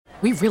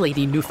We really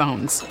need new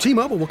phones.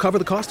 T-Mobile will cover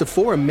the cost of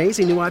 4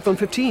 amazing new iPhone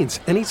 15s,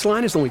 and each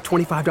line is only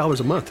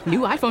 $25 a month. New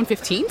iPhone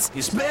 15s?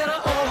 It's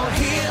better over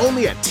here.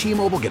 Only at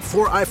T-Mobile, get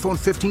 4 iPhone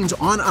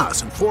 15s on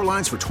us and 4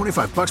 lines for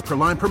 $25 per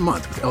line per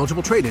month with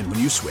eligible trade-in when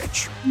you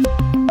switch.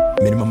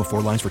 Minimum of 4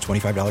 lines for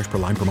 $25 per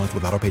line per month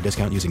with autopay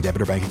discount using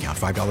debit or bank account.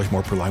 $5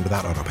 more per line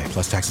without autopay,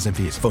 plus taxes and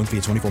fees. Phone fee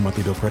at 24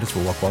 monthly bill credits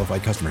for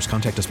well-qualified customers.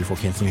 Contact us before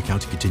canceling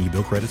account to continue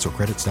bill credits or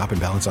credit stop and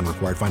balance on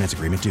required finance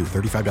agreement due.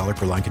 $35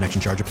 per line connection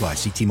charge applies.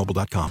 See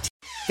T-Mobile.com.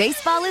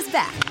 Baseball is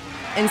back,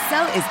 and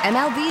so is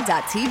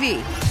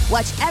MLB.tv.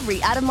 Watch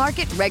every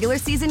out-of-market regular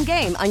season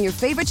game on your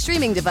favorite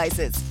streaming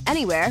devices.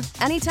 Anywhere,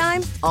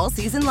 anytime, all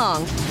season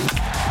long.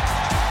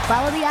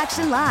 Follow the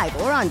action live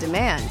or on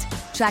demand.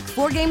 Track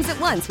 4 games at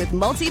once with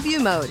multi-view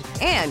mode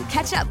and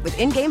catch up with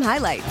in-game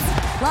highlights.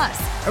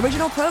 Plus,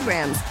 original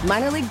programs,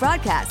 minor league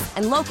broadcasts,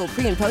 and local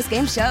pre- and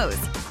post-game shows.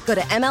 Go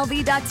to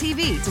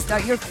MLB.tv to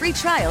start your free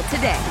trial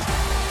today.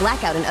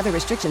 Blackout and other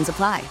restrictions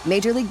apply.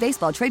 Major League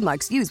Baseball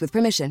trademarks used with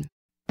permission.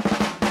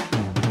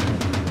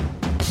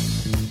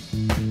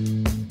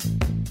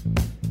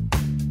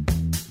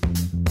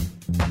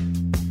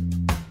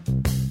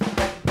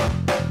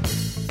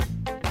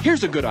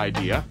 Here's a good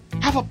idea.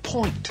 Have a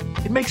point.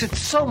 It makes it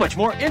so much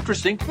more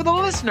interesting for the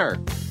listener.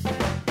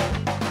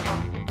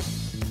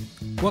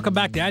 Welcome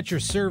back to At Your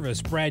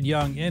Service. Brad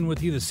Young in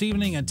with you this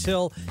evening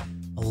until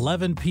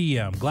 11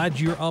 p.m. Glad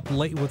you're up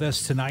late with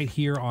us tonight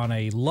here on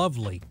a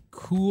lovely,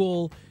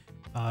 cool,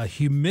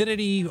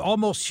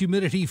 almost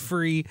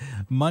humidity-free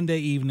Monday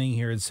evening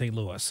here in St.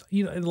 Louis.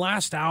 You know, in the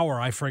last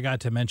hour, I forgot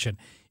to mention,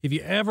 if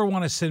you ever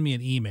want to send me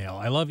an email,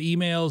 I love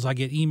emails. I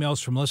get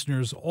emails from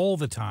listeners all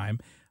the time.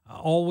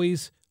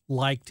 Always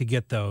like to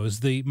get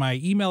those. My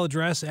email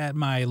address at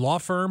my law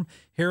firm,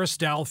 Harris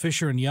Dowell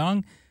Fisher &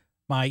 Young.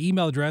 My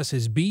email address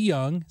is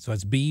byoung, so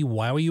it's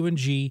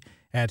B-Y-O-U-N-G,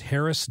 at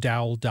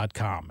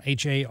harrisdowell.com.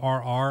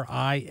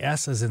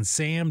 Harris as in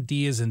Sam,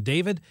 D as in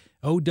David,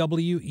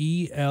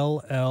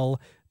 OWELL.com.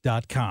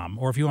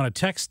 Or if you want to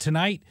text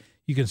tonight,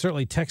 you can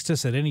certainly text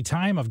us at any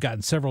time. I've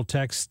gotten several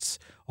texts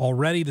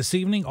already this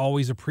evening.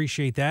 Always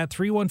appreciate that.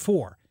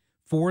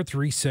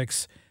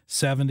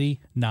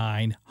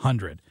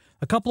 314-436-7900.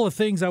 A couple of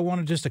things I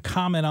wanted just to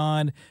comment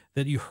on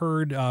that you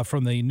heard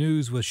from the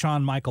news with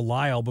Sean Michael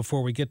Lyle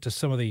before we get to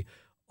some of the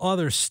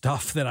other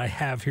stuff that I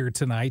have here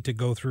tonight to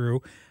go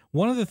through.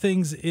 One of the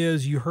things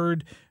is you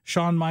heard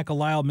Sean Michael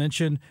Lyle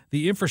mention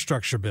the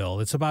infrastructure bill.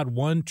 It's about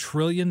 $1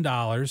 trillion.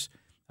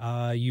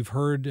 You've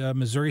heard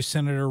Missouri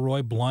Senator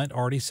Roy Blunt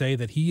already say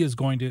that he is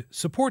going to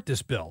support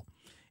this bill.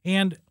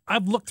 And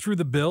I've looked through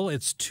the bill.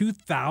 It's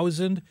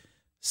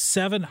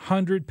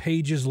 2,700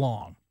 pages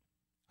long.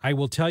 I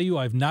will tell you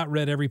I've not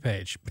read every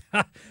page.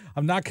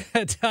 I'm not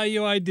going to tell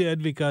you I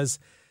did because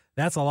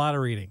that's a lot of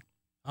reading.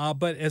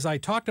 But as I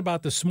talked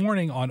about this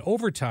morning on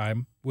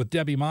Overtime with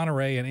Debbie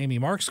Monterey and Amy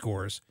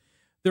Markscores,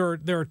 there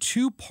are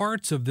two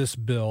parts of this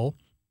bill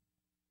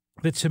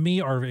that to me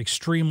are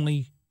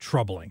extremely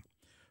troubling.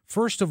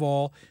 First of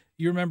all,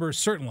 you remember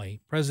certainly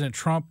President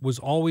Trump was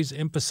always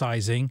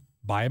emphasizing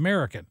Buy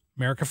American,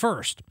 America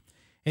first.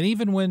 And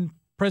even when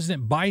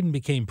President Biden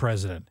became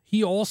president,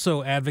 he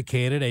also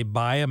advocated a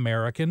Buy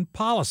American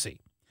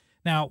policy.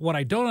 Now, what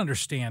I don't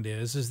understand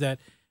is that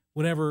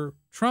whenever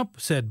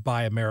Trump said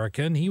Buy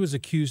American, he was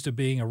accused of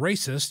being a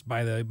racist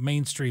by the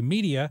mainstream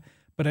media,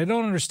 but I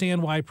don't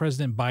understand why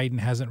President Biden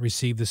hasn't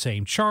received the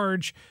same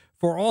charge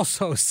for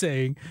also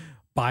saying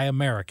Buy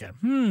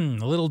American.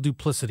 A little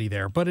duplicity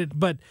there. But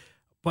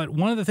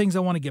one of the things I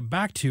want to get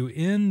back to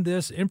in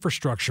this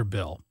infrastructure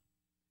bill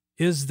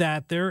is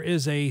that there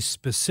is a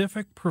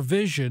specific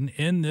provision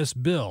in this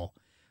bill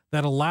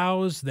that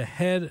allows the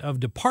head of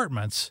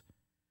departments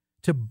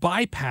to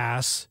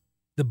bypass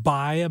the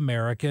Buy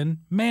American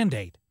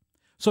mandate.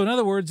 So in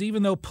other words,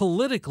 even though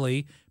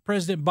politically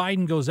President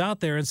Biden goes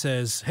out there and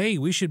says, hey,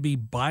 we should be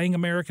buying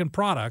American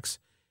products,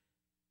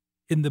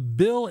 in the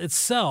bill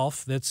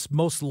itself that's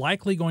most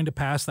likely going to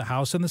pass the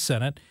House and the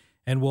Senate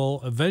and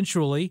will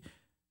eventually,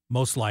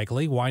 most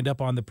likely, wind up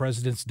on the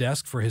president's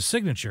desk for his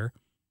signature,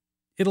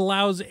 it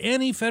allows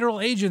any federal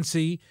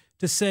agency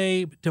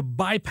to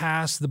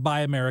bypass the Buy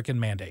American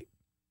mandate.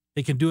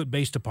 They can do it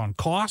based upon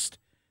cost.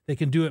 They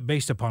can do it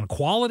based upon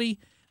quality.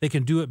 They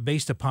can do it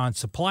based upon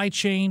supply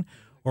chain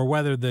or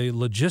whether the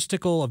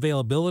logistical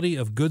availability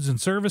of goods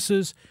and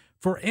services.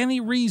 For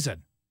any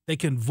reason, they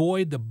can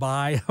void the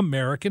Buy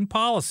American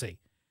policy.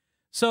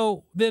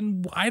 So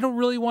then I don't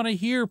really want to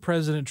hear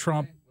President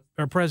Trump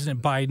or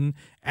President Biden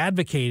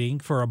advocating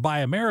for a Buy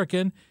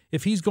American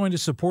if he's going to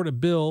support a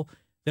bill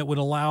that would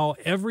allow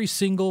every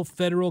single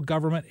federal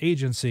government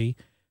agency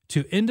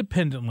to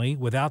independently,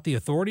 without the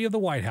authority of the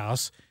White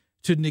House,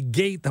 to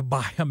negate the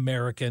Buy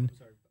American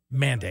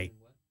mandate.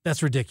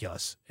 That's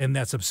ridiculous, and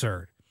that's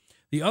absurd.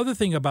 The other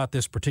thing about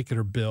this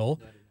particular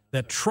bill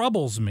that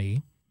troubles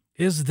me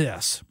is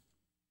this.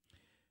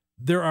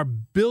 There are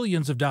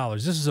billions of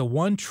dollars. This is a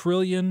 $1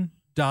 trillion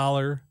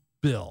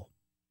bill.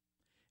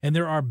 And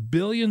there are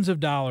billions of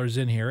dollars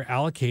in here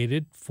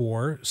allocated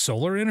for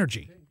solar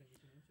energy.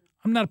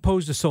 I'm not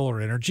opposed to solar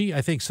energy.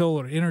 I think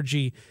solar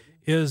energy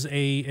is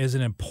a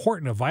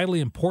vitally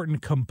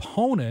important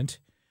component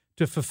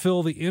to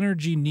fulfill the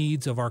energy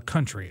needs of our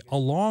country,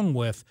 along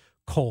with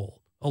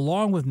coal,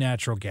 along with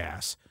natural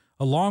gas,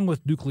 along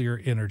with nuclear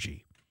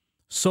energy.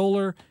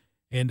 Solar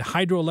and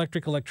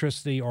hydroelectric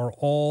electricity are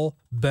all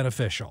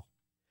beneficial.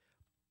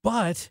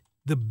 But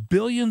the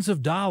billions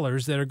of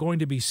dollars that are going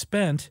to be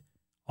spent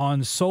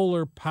on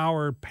solar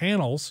power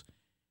panels,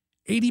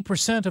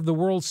 80% of the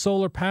world's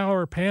solar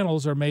power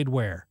panels are made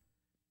where?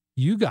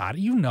 You got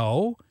it. You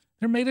know,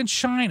 they're made in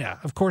China.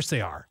 Of course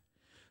they are.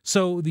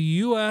 So the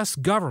U.S.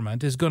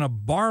 government is going to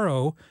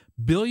borrow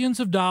billions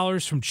of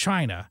dollars from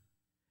China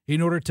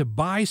in order to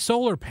buy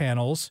solar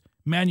panels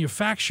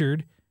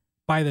manufactured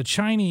by the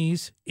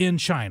Chinese in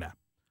China.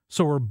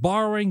 So we're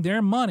borrowing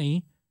their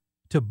money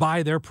to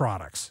buy their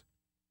products.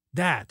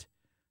 That,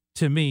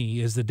 to me,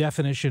 is the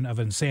definition of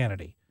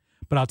insanity.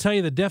 But I'll tell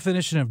you the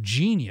definition of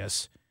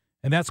genius,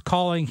 and that's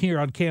calling here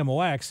on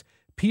KMOX.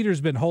 Peter's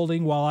been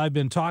holding while I've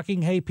been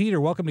talking. Hey, Peter,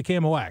 welcome to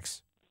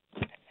KMOX.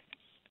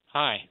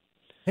 Hi.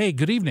 Hey,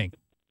 good evening.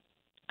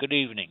 Good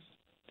evening.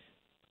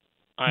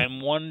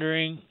 I'm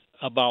wondering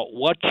about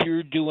what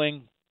you're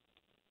doing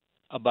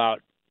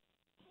about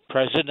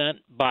President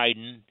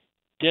Biden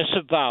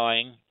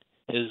disavowing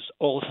his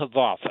oath of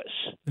office.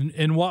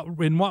 In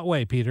what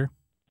way, Peter?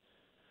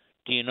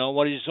 Do you know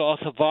what his oath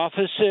of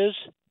office is?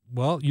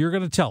 Well, you're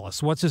going to tell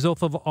us. What's his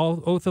oath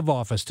of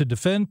office? To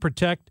defend,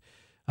 protect,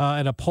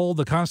 and uphold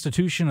the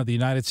Constitution of the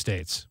United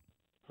States.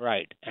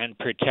 Right, and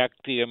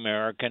protect the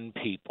American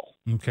people.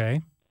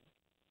 Okay.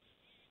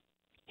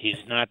 He's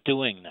not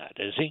doing that,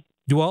 is he?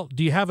 Well,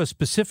 do you have a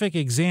specific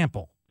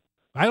example?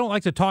 I don't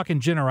like to talk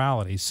in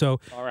generalities, so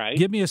all right.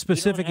 Give me a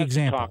specific you don't have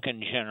example. To talk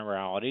in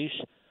generalities.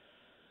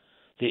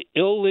 The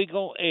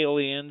illegal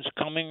aliens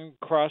coming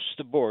across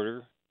the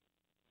border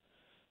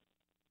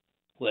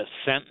with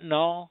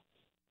fentanyl.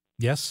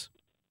 Yes.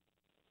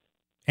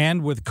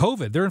 And with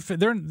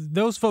COVID,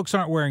 those folks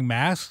aren't wearing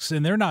masks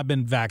and they're not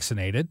been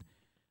vaccinated.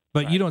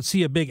 But right. You don't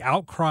see a big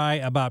outcry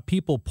about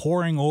people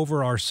pouring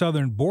over our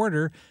southern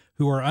border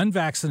who are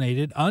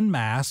unvaccinated,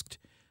 unmasked.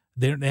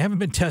 They haven't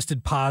been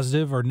tested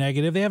positive or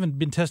negative. They haven't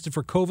been tested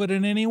for COVID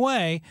in any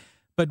way.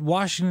 But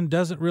Washington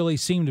doesn't really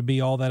seem to be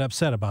all that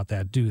upset about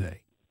that, do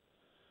they?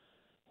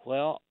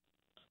 Well,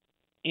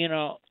 you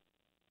know,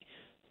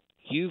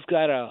 you've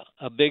got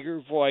a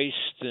bigger voice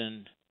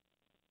than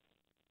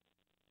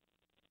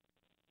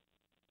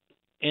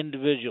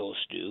individuals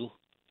do,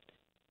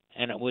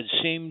 and it would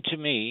seem to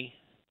me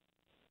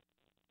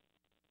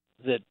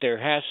that there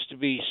has to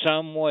be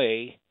some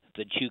way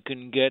that you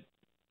can get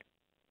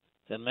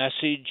the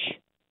message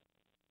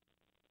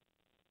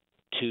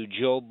to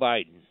Joe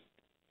Biden.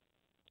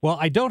 Well,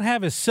 I don't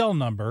have his cell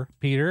number,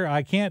 Peter.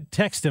 I can't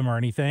text him or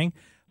anything.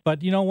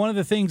 But, you know, one of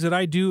the things that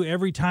I do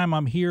every time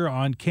I'm here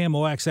on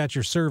KMOX at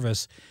your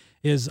service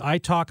is I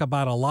talk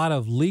about a lot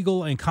of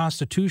legal and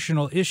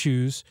constitutional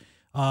issues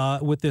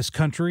with this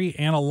country,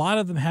 and a lot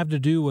of them have to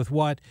do with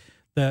what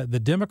the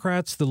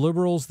Democrats, the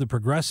liberals, the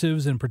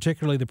progressives, and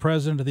particularly the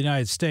President of the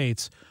United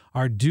States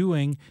are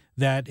doing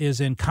that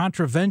is in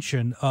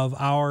contravention of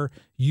our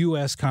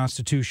U.S.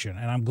 Constitution.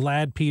 And I'm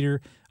glad,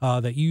 Peter,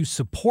 that you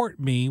support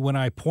me when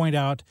I point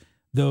out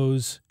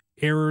those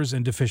errors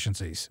and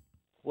deficiencies.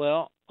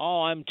 Well,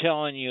 all I'm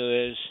telling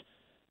you is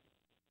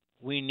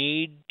we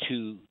need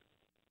to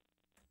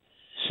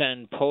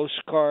send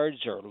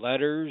postcards or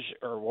letters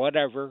or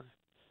whatever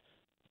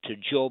to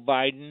Joe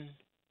Biden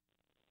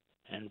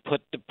and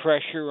put the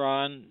pressure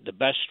on the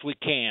best we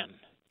can.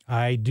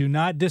 I do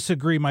not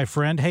disagree, my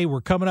friend. Hey,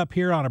 we're coming up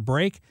here on a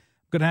break.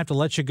 I'm going to have to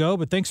let you go,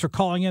 but thanks for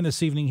calling in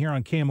this evening here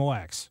on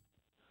KMOX.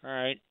 All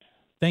right.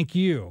 Thank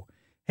you.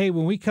 Hey,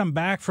 when we come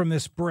back from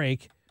this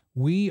break,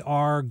 we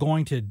are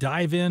going to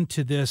dive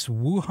into this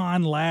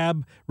Wuhan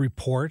lab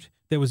report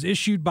that was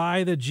issued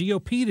by the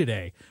GOP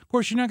today. Of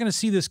course, you're not going to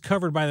see this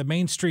covered by the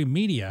mainstream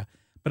media,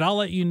 but I'll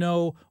let you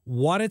know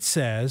what it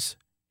says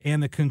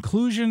and the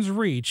conclusions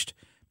reached,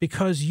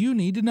 because you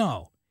need to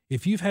know.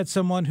 If you've had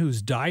someone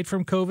who's died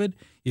from COVID,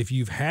 if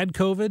you've had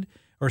COVID,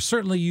 or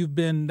certainly you've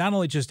been not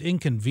only just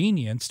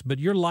inconvenienced, but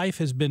your life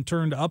has been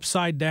turned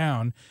upside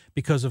down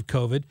because of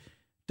COVID,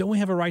 don't we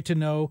have a right to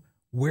know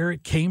where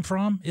it came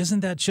from?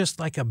 Isn't that just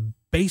like a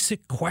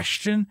basic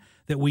question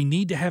that we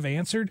need to have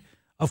answered?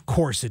 Of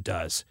course it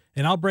does.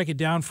 And I'll break it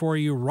down for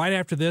you right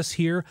after this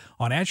here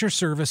on At Your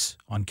Service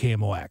on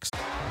KMOX.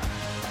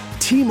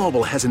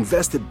 T-Mobile has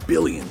invested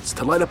billions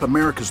to light up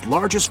America's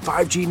largest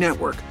 5G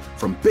network,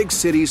 from big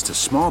cities to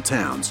small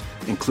towns,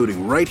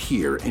 including right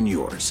here in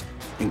yours.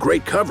 And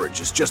great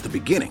coverage is just the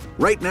beginning.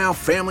 Right now,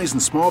 families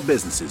and small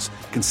businesses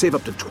can save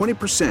up to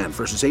 20%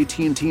 versus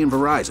AT&T and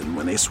Verizon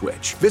when they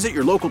switch. Visit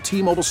your local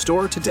T-Mobile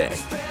store today.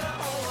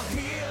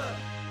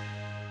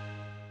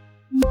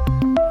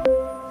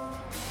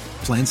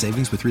 Plan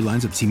savings with 3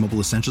 lines of T-Mobile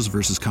Essentials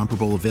versus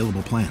comparable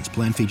available plans.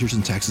 Plan features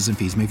and taxes and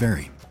fees may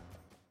vary.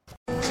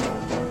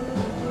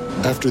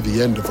 After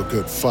the end of a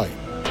good fight,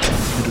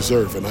 you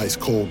deserve an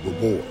ice-cold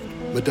reward.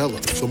 Modelo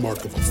is the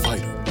mark of a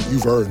fighter.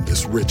 You've earned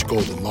this rich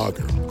golden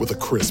lager with a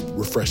crisp,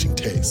 refreshing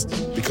taste.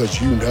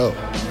 Because you know,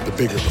 the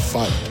bigger the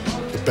fight,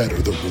 the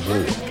better the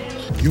reward.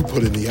 You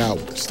put in the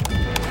hours,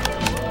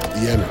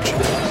 the energy,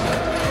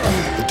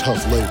 the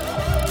tough labor.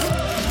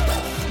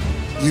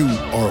 You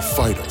are a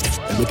fighter,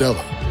 and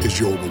Modelo is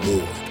your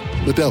reward.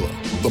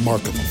 Modelo, the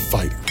mark of a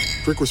fighter.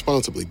 Drink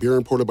responsibly. Beer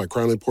imported by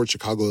Crown Imports,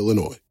 Chicago,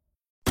 Illinois.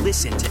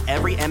 Listen to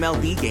every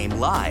MLB game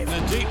live.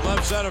 In the deep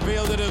left center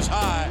field, it is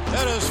high,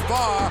 it is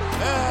far,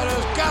 it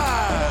is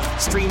gone.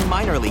 Stream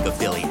minor league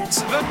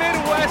affiliates. The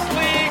Midwest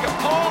League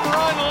home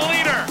run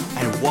leader.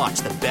 And watch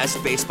the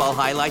best baseball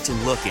highlights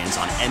and look-ins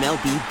on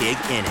MLB Big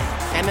Inning.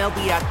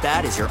 MLB At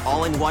Bat is your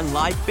all-in-one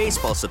live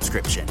baseball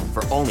subscription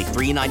for only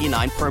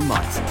 $3.99 per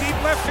month.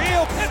 Deep left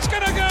field, it's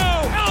gonna go.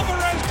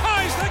 Alvarez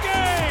ties the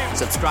game.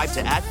 Subscribe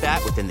to At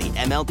Bat within the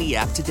MLB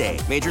app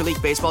today. Major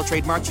League Baseball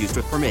trademarks used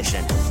with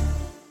permission.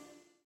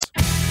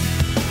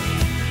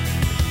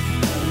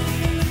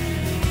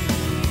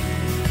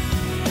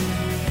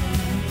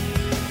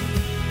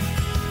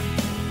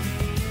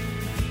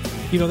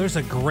 You know, there's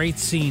a great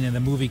scene in the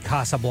movie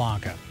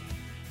Casablanca.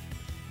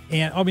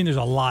 And, I mean, there's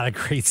a lot of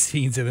great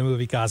scenes in the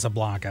movie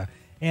Casablanca.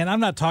 And I'm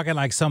not talking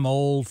like some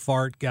old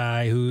fart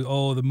guy who,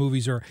 the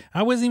movies are...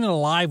 I wasn't even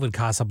alive when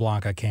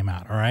Casablanca came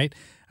out, all right?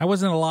 I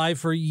wasn't alive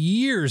for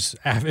years,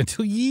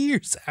 until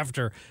years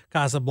after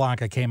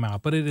Casablanca came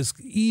out. But it is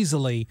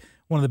easily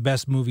one of the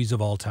best movies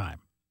of all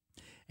time.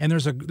 And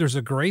there's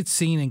a great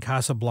scene in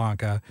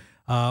Casablanca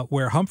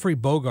where Humphrey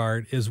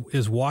Bogart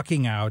is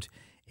walking out,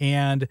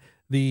 and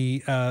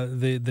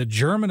the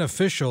German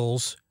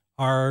officials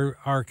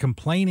are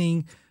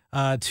complaining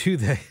to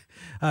the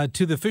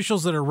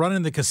officials that are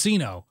running the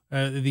casino,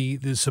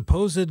 the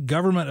supposed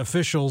government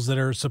officials that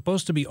are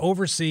supposed to be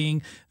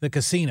overseeing the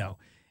casino,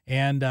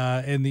 and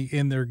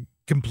they're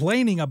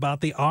complaining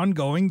about the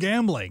ongoing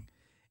gambling.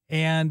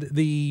 And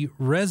the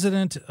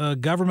resident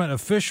government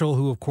official,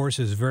 who of course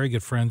is very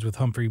good friends with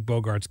Humphrey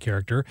Bogart's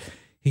character,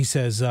 he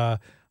says,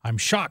 "I'm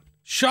shocked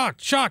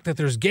that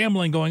there's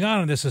gambling going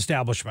on in this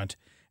establishment."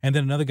 And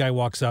then another guy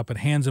walks up and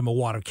hands him a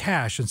wad of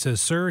cash and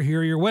says, "Sir, here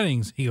are your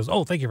winnings." He goes,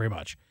 "Oh, thank you very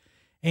much."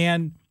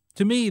 And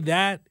to me,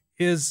 that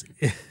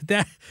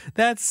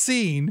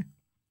scene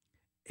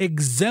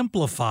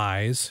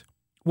exemplifies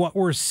what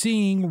we're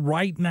seeing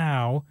right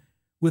now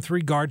with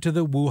regard to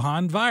the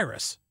Wuhan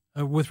virus,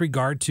 with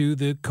regard to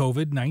the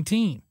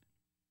COVID-19.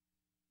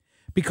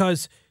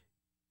 Because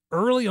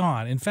early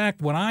on, in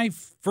fact, when I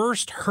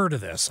first heard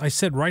of this, I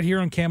said right here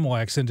on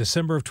KMOX in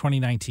December of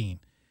 2019,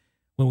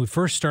 when we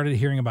first started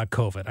hearing about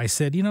COVID, I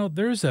said, you know,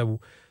 there's an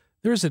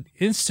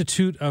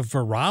Institute of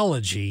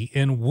Virology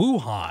in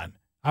Wuhan.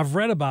 I've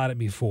read about it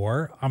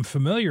before. I'm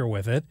familiar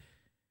with it.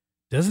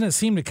 Doesn't it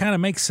seem to kind of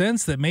make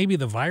sense that maybe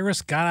the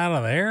virus got out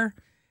of there?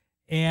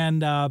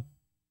 And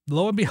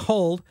lo and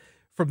behold,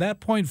 from that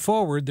point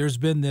forward, there's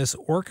been this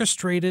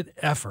orchestrated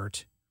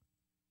effort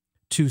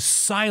to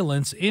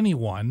silence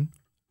anyone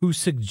who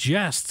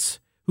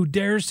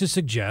dares to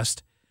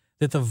suggest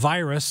that the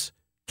virus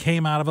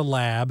came out of a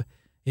lab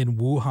in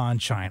Wuhan,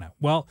 China.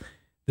 Well,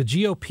 the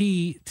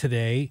GOP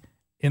today,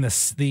 in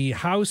the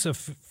House of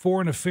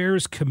Foreign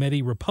Affairs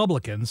Committee,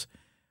 Republicans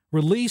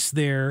released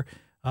their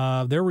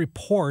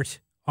report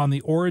on the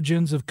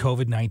origins of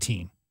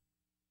COVID-19.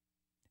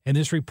 And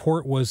this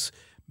report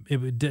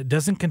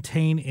doesn't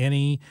contain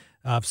any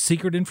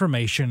secret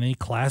information, any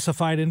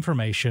classified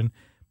information,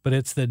 but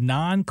it's the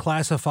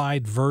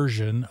non-classified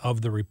version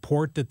of the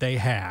report that they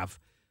have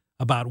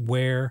about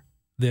where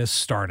this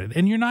started.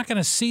 And you're not going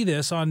to see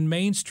this on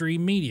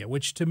mainstream media,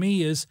 which to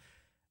me is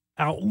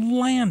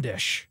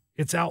outlandish.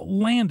 It's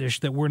outlandish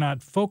that we're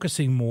not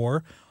focusing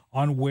more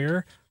on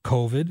where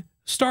COVID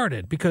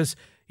started, because,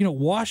 you know,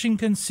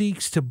 Washington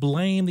seeks to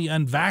blame the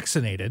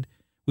unvaccinated.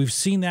 We've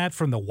seen that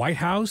from the White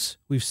House.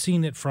 We've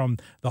seen it from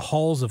the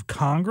halls of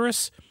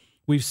Congress.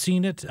 We've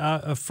seen it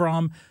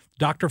from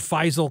Dr.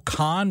 Faisal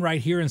Khan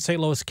right here in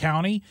St. Louis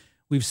County.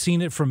 We've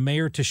seen it from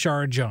Mayor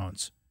Tashara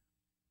Jones,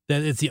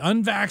 that it's the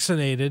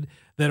unvaccinated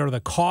that are the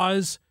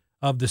cause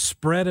of the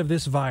spread of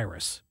this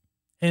virus.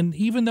 And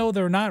even though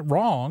they're not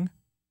wrong,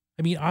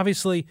 I mean,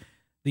 obviously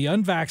the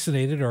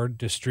unvaccinated are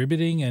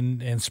distributing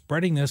and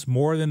spreading this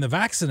more than the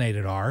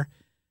vaccinated are,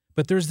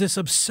 but there's this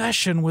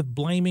obsession with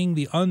blaming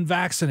the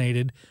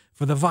unvaccinated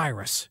for the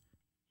virus.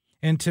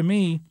 And to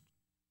me,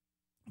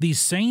 these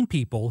same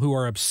people who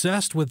are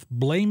obsessed with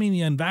blaming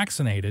the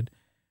unvaccinated,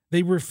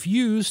 they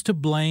refuse to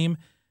blame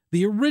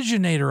the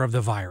originator of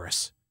the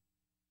virus.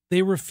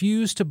 They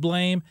refuse to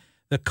blame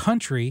the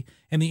country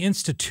and the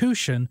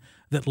institution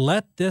that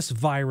let this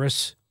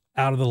virus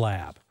out of the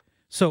lab.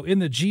 So in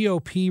the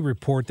GOP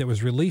report that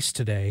was released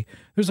today,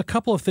 there's a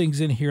couple of things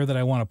in here that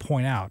I want to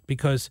point out,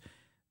 because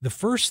the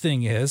first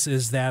thing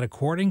is that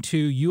according to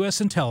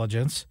U.S.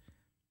 intelligence,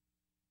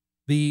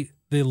 the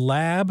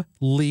lab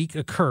leak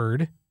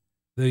occurred.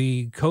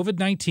 The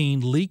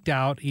COVID-19 leaked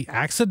out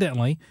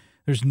accidentally.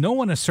 There's no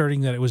one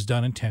asserting that it was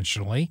done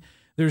intentionally.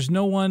 There's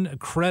no one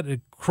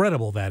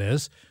credible, that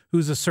is,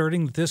 who's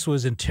asserting that this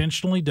was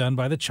intentionally done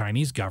by the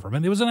Chinese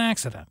government. It was an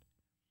accident.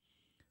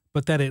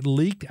 but that it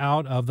leaked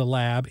out of the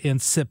lab in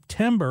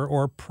September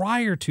or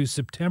prior to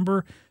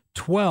September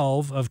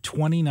 12 of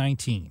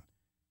 2019.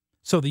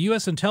 So the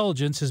U.S.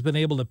 intelligence has been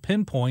able to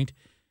pinpoint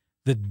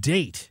the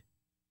date,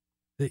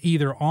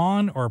 either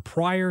on or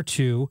prior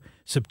to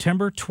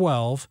September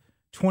 12,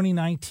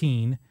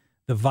 2019,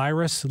 the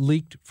virus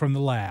leaked from the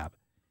lab.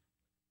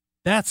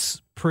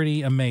 That's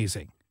pretty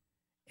amazing.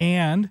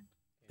 And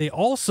they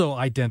also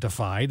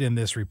identified in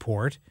this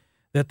report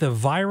that the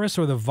virus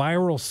or the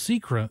viral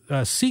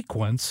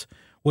sequence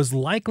was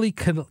likely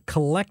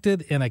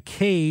collected in a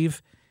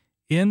cave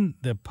in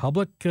the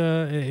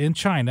in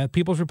China,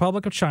 People's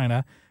Republic of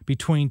China,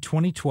 between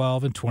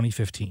 2012 and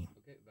 2015.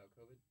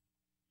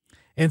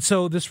 And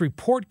so this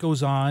report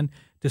goes on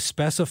to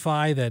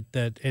specify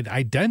and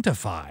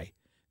identify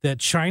that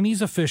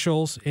Chinese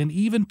officials and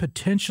even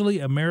potentially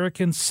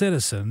American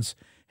citizens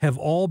have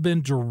all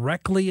been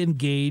directly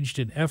engaged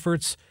in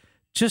efforts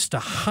just to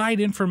hide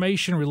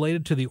information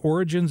related to the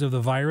origins of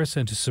the virus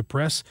and to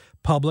suppress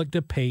public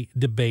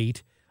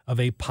debate of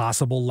a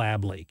possible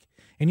lab leak.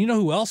 And you know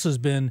who else has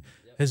been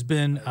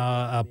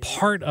a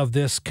part of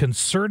this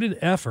concerted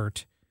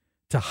effort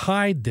to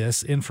hide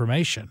this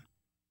information?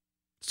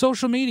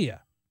 Social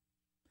media.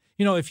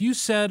 You know, if you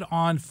said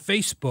on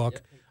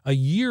Facebook a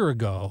year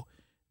ago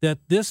that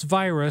this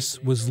virus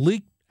was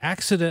leaked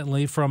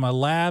accidentally from a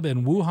lab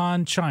in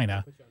Wuhan,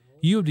 China,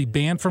 you would be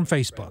banned from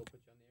Facebook.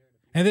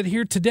 And that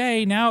here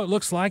today, now it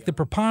looks like the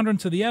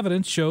preponderance of the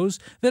evidence shows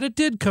that it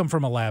did come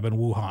from a lab in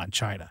Wuhan,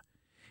 China.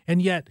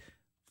 And yet,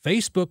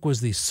 Facebook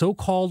was the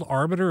so-called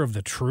arbiter of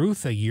the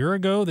truth a year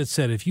ago that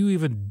said, if you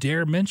even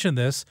dare mention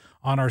this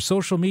on our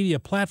social media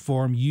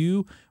platform,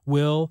 you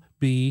will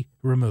be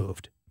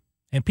removed.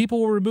 And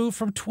people were removed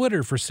from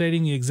Twitter for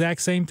stating the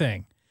exact same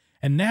thing.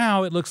 And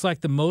now it looks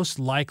like the most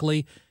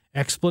likely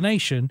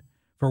explanation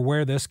for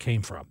where this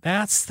came from.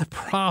 That's the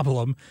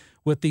problem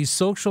with these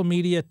social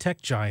media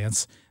tech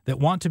giants that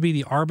want to be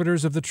the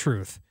arbiters of the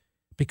truth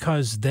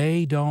because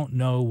they don't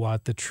know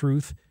what the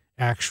truth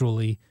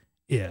actually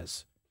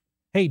is.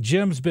 Hey,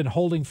 Jim's been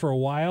holding for a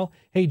while.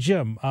 Hey,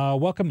 Jim,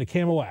 welcome to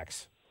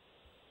KMOX.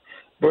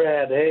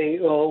 Brad, hey,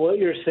 well, what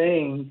you're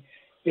saying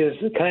is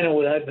kind of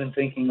what I've been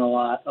thinking a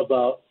lot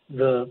about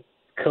the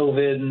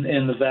COVID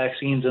and the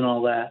vaccines and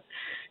all that.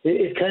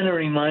 It kind of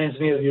reminds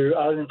me of you're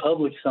out in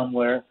public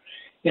somewhere,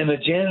 and the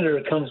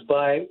janitor comes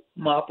by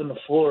mopping the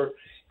floor,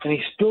 and he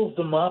spills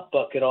the mop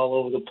bucket all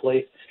over the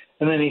place,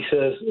 and then he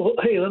says, well,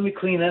 hey, let me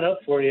clean that up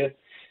for you.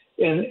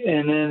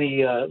 And then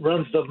he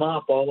runs the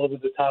mop all over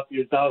the top of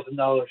your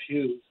 $1,000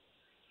 shoes.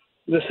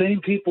 The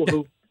same people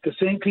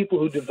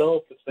who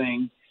developed the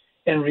thing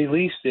and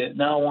released it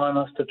now want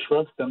us to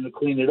trust them to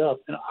clean it up.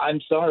 And I'm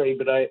sorry,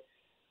 but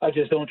I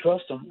just don't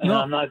trust them, and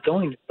I'm not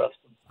going to trust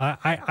them.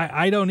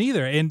 I don't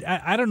either. And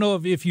I don't know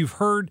if you've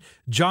heard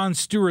Jon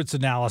Stewart's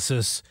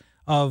analysis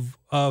of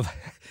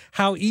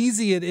how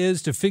easy it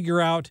is to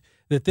figure out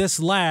that this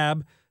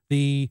lab,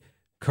 the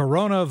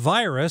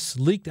coronavirus,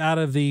 leaked out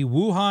of the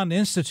Wuhan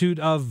Institute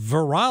of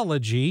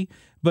Virology.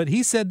 But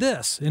he said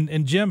this,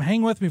 and Jim,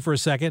 hang with me for a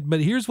second,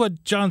 but here's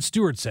what Jon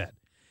Stewart said.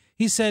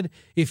 He said,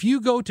 if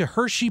you go to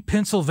Hershey,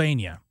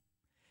 Pennsylvania,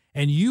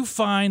 and you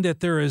find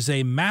that there is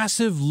a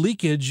massive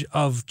leakage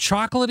of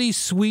chocolatey,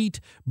 sweet,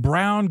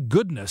 brown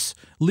goodness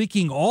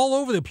leaking all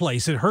over the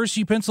place in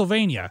Hershey,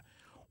 Pennsylvania,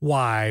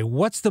 why,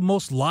 what's the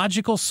most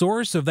logical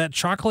source of that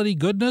chocolatey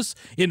goodness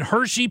in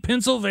Hershey,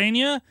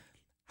 Pennsylvania?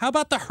 How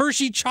about the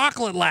Hershey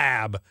Chocolate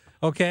Lab?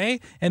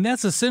 Okay? And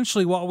that's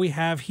essentially what we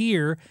have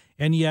here,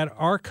 and yet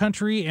our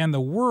country and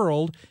the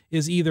world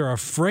is either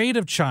afraid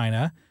of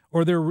China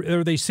or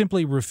they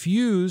simply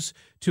refuse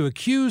to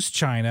accuse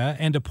China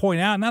and to point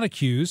out, not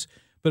accuse,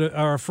 but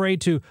are afraid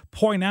to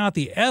point out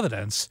the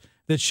evidence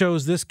that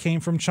shows this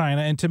came from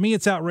China. And to me,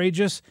 it's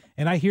outrageous,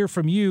 and I hear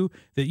from you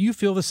that you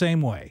feel the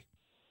same way.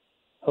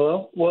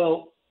 Hello?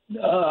 Well,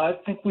 I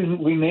think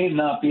we may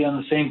not be on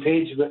the same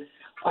page, but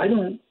I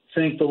don't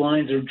think the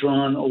lines are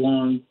drawn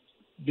along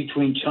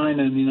between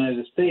China and the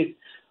United States.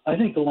 I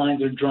think the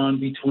lines are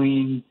drawn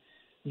between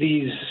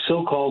these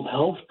so-called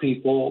health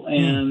people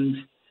and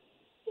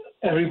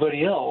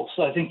everybody else.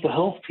 I think the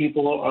health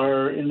people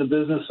are in the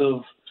business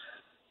of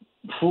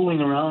fooling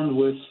around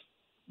with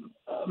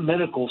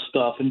medical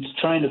stuff and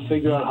trying to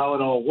figure out how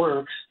it all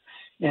works.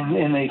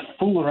 And they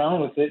fool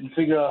around with it and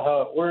figure out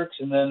how it works.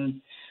 And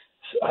then,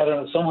 I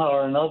don't know, somehow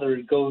or another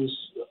it goes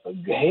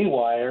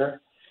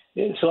haywire.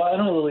 So I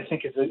don't really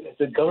think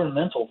it's a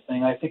governmental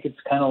thing. I think it's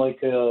kind of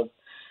like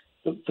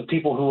the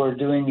people who are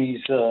doing these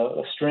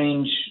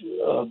strange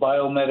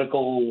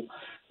biomedical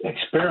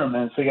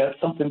experiments. They got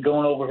something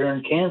going over here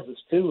in Kansas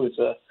too.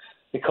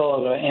 They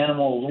call it an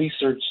animal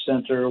research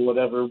center or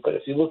whatever. But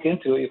if you look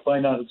into it, you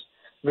find out it's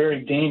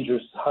very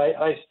dangerous,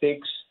 high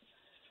stakes.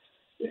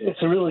 It's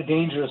a really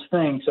dangerous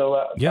thing.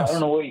 So yes. I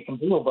don't know what you can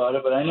do about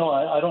it, but I know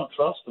I don't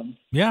trust them.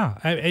 Yeah.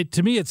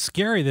 To me, it's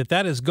scary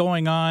that is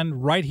going on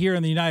right here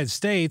in the United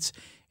States.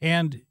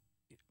 And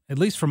at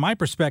least from my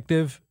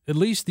perspective, at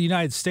least the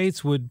United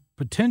States would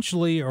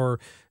potentially, or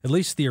at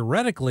least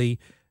theoretically,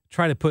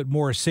 try to put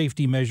more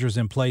safety measures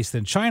in place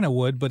than China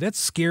would, but it's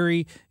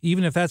scary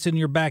even if that's in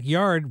your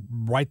backyard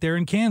right there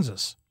in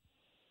Kansas.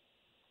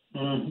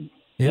 Mm-hmm.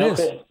 It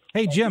is.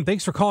 Hey, Jim,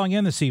 thanks for calling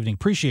in this evening.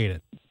 Appreciate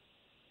it.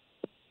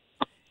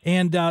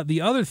 And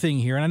the other thing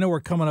here, and I know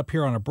we're coming up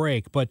here on a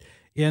break, but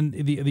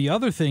the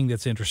other thing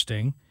that's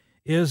interesting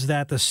is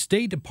that the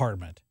State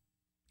Department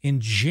in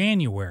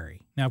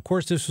January, now, of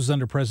course, this was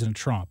under President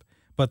Trump,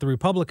 but the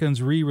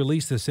Republicans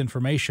re-released this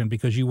information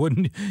because you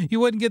wouldn't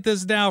get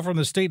this now from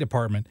the State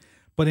Department.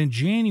 But in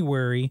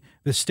January,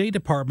 the State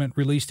Department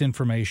released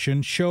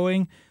information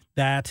showing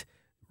that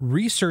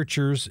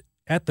researchers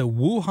at the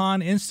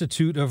Wuhan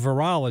Institute of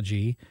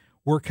Virology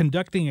were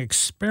conducting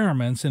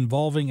experiments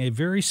involving a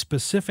very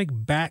specific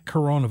bat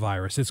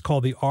coronavirus. It's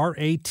called the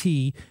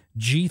RAT-G13,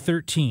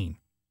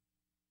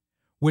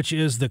 which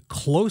is the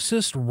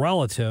closest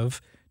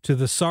relative to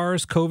the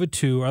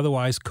SARS-CoV-2,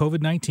 otherwise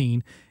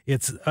COVID-19.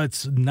 It's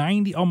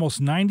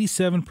almost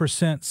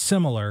 97%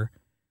 similar,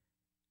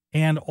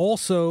 and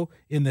also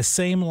in the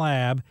same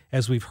lab,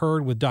 as we've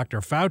heard with Dr.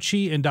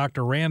 Fauci and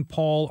Dr. Rand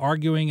Paul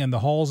arguing in the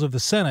halls of the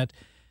Senate.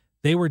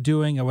 They were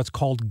doing what's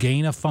called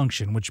gain of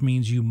function, which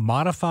means you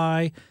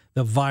modify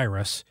the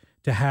virus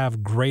to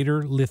have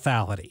greater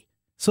lethality.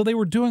 So they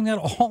were doing that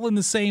all in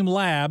the same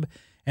lab,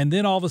 and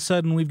then all of a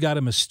sudden we've got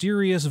a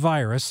mysterious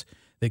virus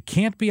that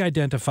can't be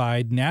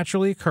identified,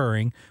 naturally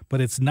occurring,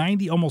 but it's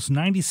almost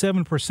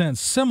 97%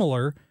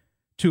 similar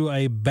to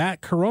a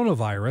bat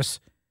coronavirus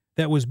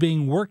that was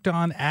being worked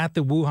on at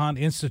the Wuhan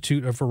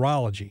Institute of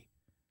Virology.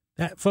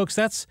 Folks,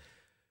 that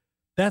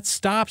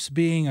stops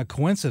being a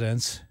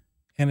coincidence,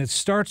 and it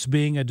starts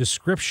being a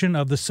description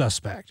of the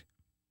suspect,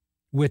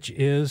 which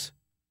is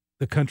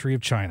the country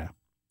of China,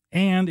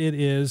 and it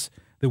is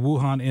the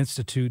Wuhan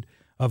Institute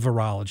of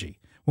Virology.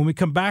 When we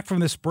come back from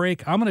this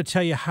break, I'm going to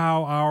tell you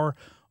how our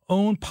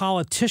own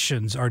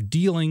politicians are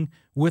dealing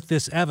with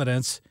this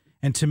evidence,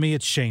 and to me,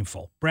 it's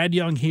shameful. Brad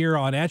Young here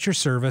on At Your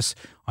Service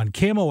on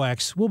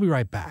KMOX. We'll be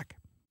right back.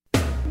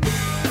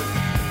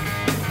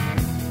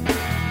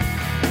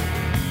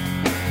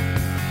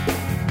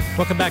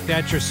 Welcome back to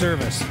At Your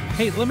Service.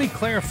 Hey, let me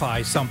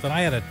clarify something.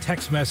 I had a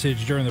text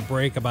message during the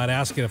break about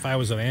asking if I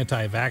was an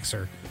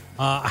anti-vaxxer.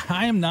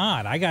 I am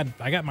not. I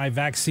got my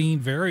vaccine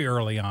very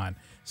early on.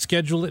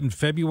 Scheduled it in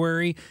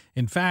February.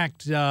 In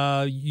fact,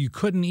 you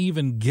couldn't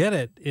even get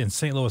it in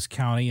St. Louis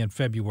County in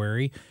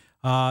February.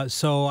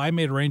 So I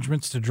made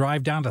arrangements to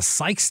drive down to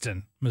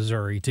Sikeston,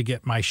 Missouri to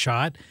get my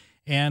shot.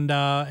 And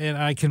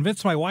I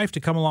convinced my wife to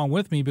come along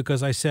with me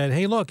because I said,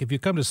 hey, look, if you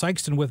come to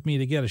Sikeston with me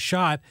to get a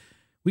shot,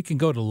 we can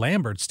go to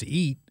Lambert's to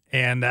eat.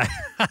 And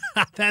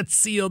that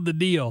sealed the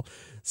deal.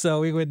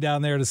 So we went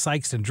down there to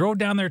Sikeston, drove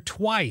down there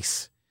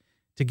twice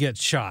to get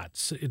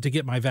shots, to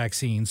get my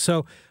vaccine.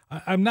 So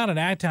I'm not an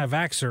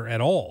anti-vaxxer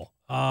at all.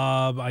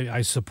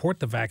 I support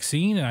the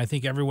vaccine, and I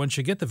think everyone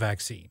should get the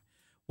vaccine.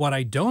 What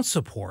I don't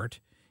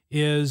support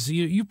is,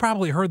 you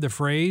probably heard the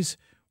phrase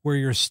where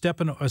you're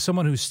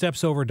someone who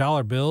steps over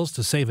dollar bills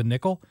to save a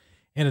nickel.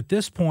 And at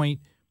this point,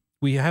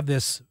 we have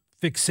this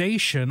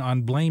fixation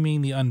on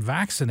blaming the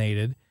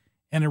unvaccinated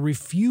and a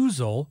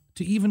refusal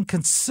to even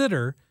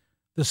consider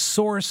the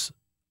source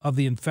of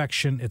the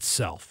infection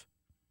itself.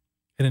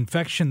 An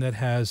infection that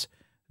has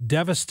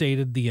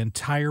devastated the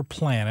entire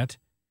planet,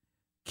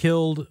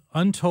 killed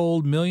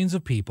untold millions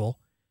of people,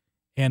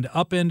 and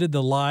upended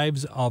the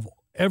lives of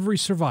every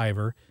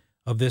survivor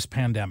of this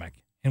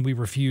pandemic. And we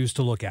refuse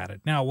to look at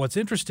it. Now, what's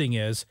interesting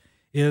is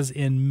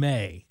in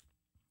May,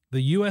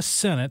 the U.S.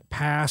 Senate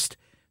passed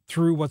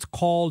through what's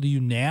called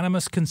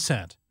unanimous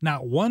consent.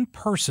 Not one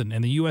person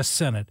in the U.S.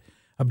 Senate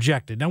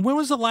objected. Now, when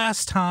was the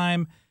last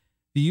time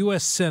the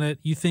U.S. Senate,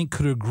 you think,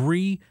 could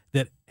agree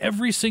that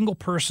every single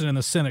person in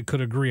the Senate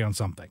could agree on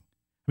something?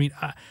 I mean,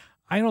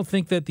 I don't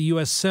think that the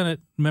U.S.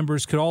 Senate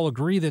members could all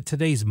agree that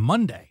today's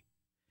Monday.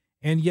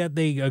 And yet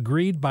they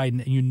agreed by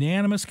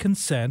unanimous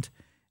consent,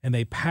 and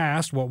they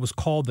passed what was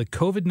called the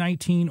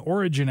COVID-19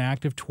 Origin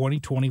Act of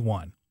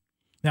 2021.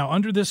 Now,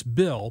 under this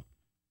bill,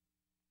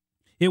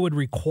 it would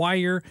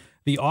require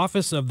the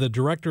Office of the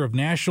Director of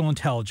National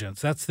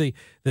Intelligence. That's the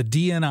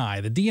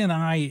DNI. The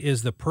DNI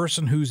is the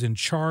person who's in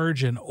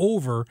charge and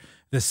over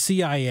the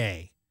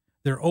CIA.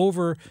 They're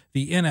over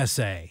the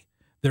NSA.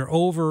 They're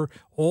over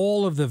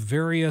all of the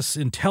various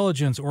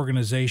intelligence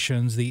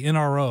organizations, the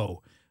NRO,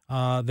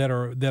 that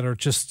are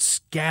just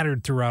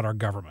scattered throughout our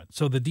government.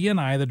 So the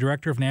DNI, the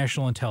Director of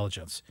National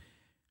Intelligence.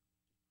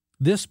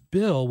 This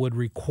bill would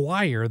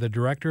require the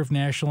Director of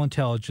National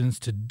Intelligence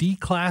to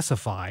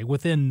declassify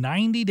within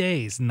 90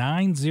 days,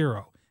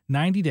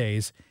 90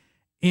 days,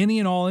 any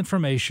and all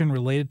information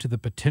related to the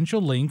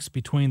potential links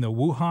between the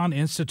Wuhan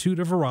Institute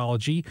of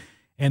Virology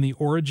and the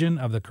origin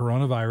of the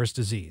coronavirus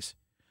disease.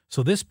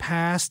 So this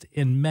passed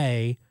in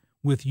May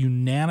with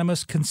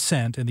unanimous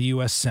consent in the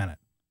U.S. Senate.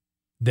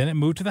 Then it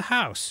moved to the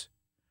House,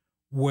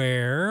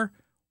 where,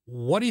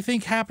 what do you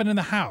think happened in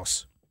the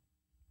House?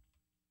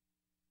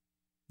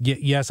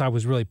 Yes, I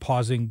was really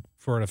pausing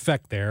for an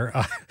effect there.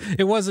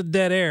 It wasn't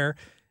dead air.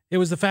 It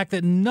was the fact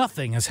that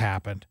nothing has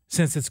happened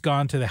since it's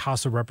gone to the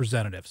House of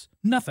Representatives.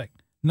 Nothing.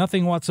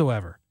 Nothing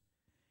whatsoever.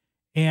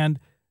 And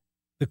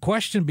the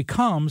question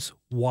becomes,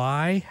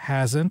 why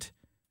hasn't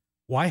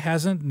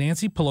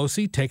Nancy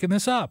Pelosi taken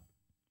this up?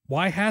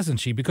 Why hasn't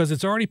she? Because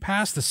it's already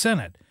passed the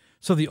Senate.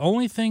 So the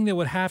only thing that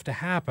would have to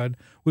happen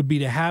would be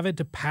to have it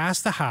to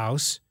pass the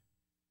House,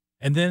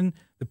 and then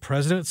the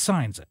president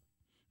signs it.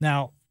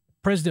 Now,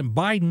 President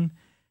Biden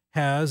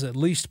has at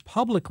least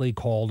publicly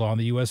called on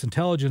the U.S.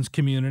 intelligence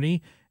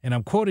community, and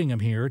I'm quoting him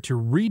here, to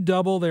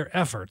redouble their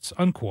efforts,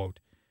 unquote,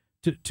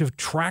 to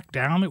track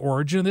down the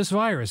origin of this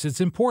virus. It's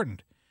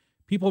important.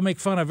 People make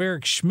fun of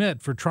Eric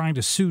Schmidt for trying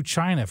to sue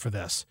China for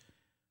this.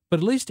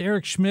 But at least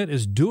Eric Schmidt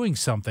is doing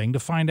something to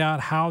find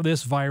out how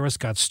this virus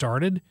got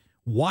started,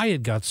 why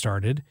it got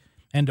started,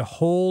 and to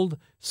hold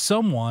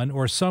someone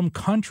or some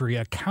country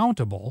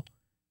accountable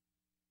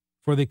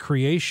for the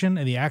creation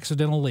and the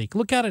accidental leak.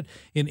 Look at it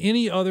in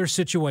any other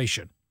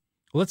situation.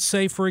 Let's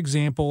say, for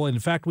example, in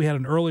fact, we had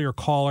an earlier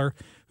caller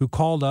who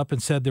called up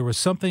and said there was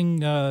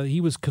something,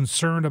 he was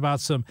concerned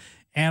about some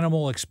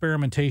animal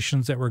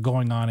experimentations that were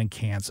going on in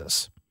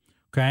Kansas.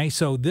 Okay,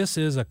 so this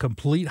is a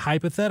complete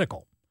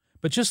hypothetical.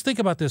 But just think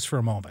about this for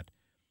a moment.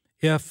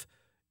 If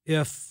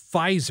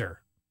Pfizer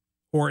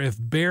or if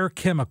Bayer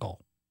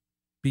Chemical,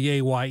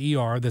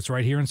 Bayer, that's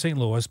right here in St.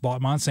 Louis,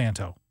 bought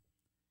Monsanto,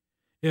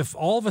 if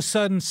all of a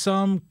sudden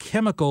some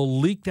chemical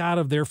leaked out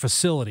of their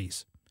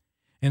facilities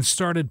and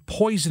started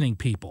poisoning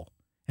people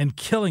and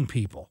killing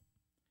people,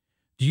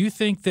 do you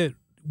think that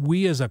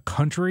we as a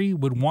country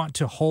would want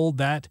to hold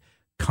that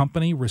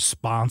company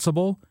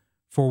responsible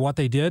for what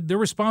they did? Their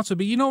response would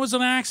be, it was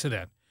an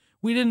accident.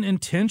 We didn't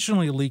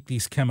intentionally leak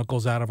these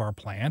chemicals out of our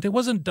plant. It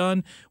wasn't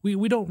done.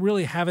 We don't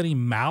really have any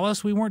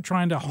malice. We weren't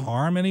trying to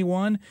harm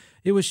anyone.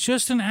 It was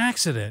just an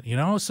accident.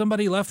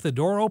 Somebody left the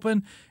door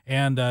open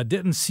and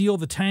didn't seal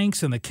the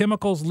tanks, and the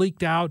chemicals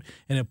leaked out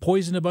and it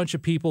poisoned a bunch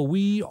of people.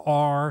 We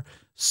are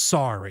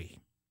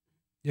sorry.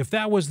 If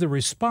that was the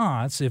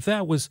response, if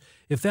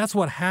that's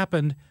what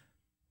happened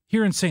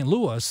here in St.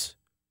 Louis,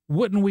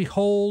 wouldn't we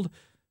hold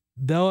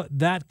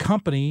that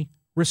company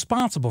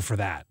responsible for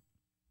that?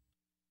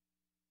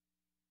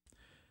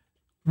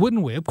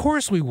 Wouldn't we? Of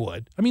course we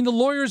would. I mean, the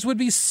lawyers would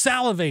be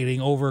salivating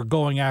over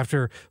going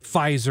after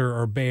Pfizer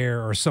or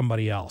Bayer or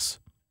somebody else.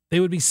 They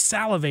would be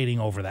salivating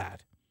over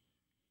that.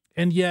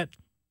 And yet,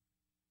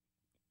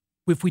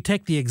 if we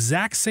take the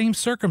exact same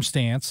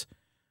circumstance,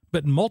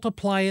 but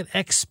multiply it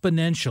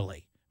exponentially.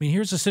 I mean,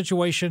 here's a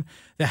situation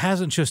that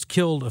hasn't just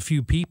killed a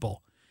few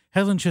people,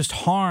 hasn't just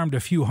harmed a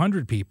few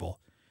hundred people.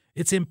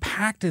 It's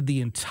impacted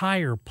the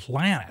entire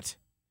planet.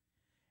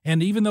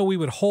 And even though we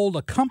would hold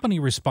a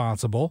company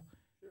responsible,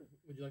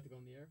 would you like to go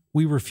on the air?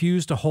 We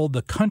refuse to hold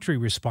the country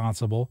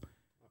responsible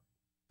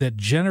that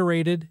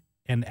generated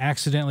and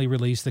accidentally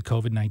released the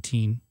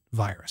COVID-19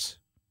 virus.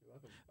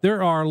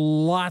 There are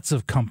lots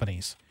of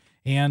companies,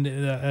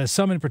 and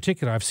some in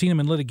particular, I've seen them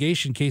in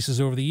litigation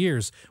cases over the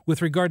years with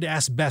regard to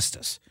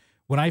asbestos.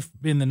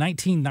 In the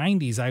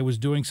 1990s, I was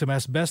doing some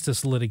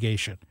asbestos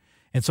litigation.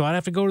 And so I'd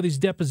have to go to these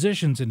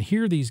depositions and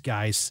hear these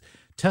guys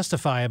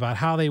testify about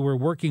how they were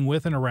working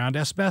with and around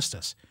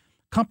asbestos.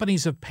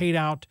 Companies have paid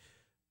out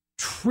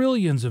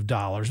trillions of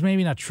dollars,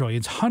 maybe not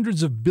trillions,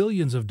 hundreds of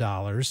billions of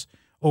dollars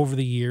over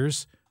the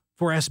years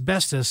for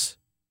asbestos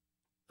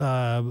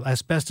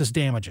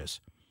damages.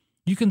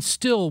 You can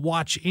still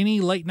watch any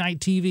late night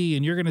TV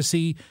and you're going to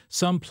see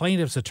some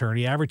plaintiff's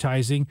attorney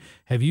advertising,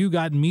 have you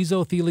got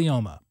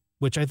mesothelioma,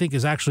 which I think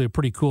is actually a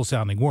pretty cool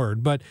sounding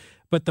word. But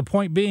the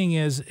point being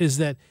is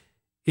that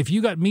if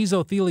you got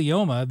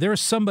mesothelioma,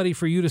 there's somebody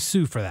for you to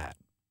sue for that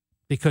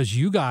because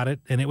you got it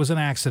and it was an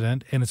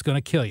accident and it's going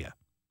to kill you.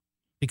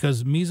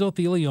 Because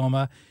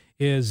mesothelioma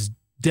is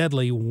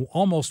deadly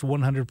almost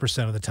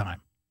 100% of the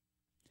time.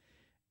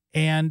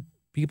 And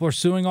people are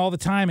suing all the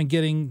time and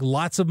getting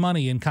lots of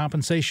money in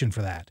compensation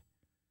for that.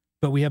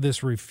 But we have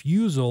this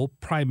refusal,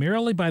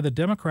 primarily by the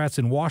Democrats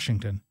in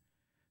Washington,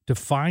 to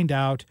find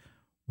out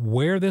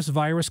where this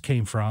virus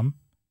came from,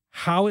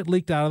 how it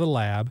leaked out of the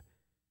lab,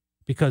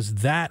 because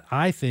that,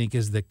 I think,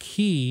 is the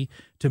key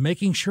to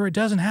making sure it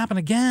doesn't happen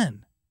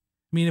again.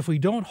 I mean, if we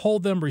don't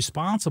hold them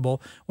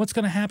responsible, what's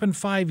going to happen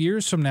 5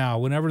 years from now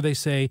whenever they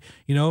say,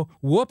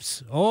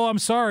 whoops, oh, I'm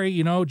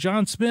sorry,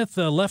 John Smith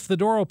left the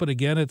door open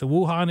again at the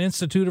Wuhan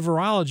Institute of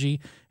Virology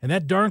and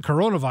that darn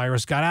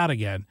coronavirus got out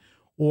again.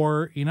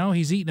 Or,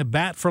 he's eating a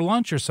bat for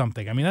lunch or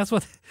something. I mean, that's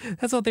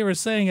what they were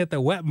saying at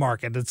the wet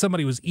market, that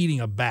somebody was eating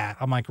a bat.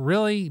 I'm like,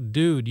 really?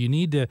 Dude, you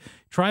need to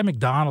try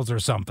McDonald's or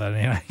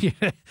something.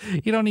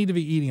 You don't need to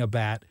be eating a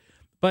bat.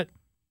 But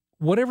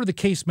whatever the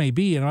case may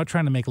be, and I'm not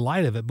trying to make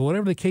light of it, but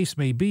whatever the case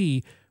may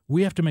be,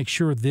 we have to make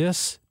sure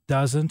this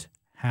doesn't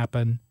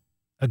happen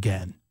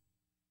again.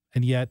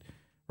 And yet,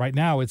 right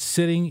now, it's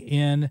sitting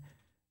in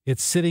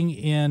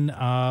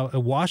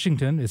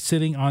Washington. It's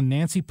sitting on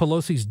Nancy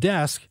Pelosi's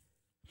desk,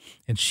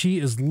 and she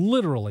is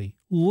literally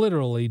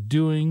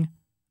doing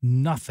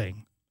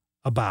nothing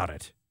about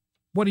it.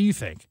 What do you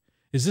think?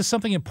 Is this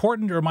something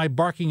important, or am I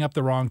barking up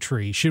the wrong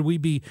tree? Should we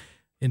be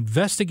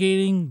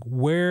investigating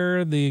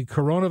where the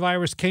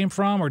coronavirus came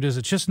from, or does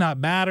it just not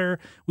matter?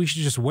 We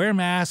should just wear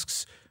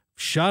masks,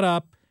 shut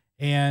up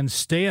and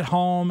stay at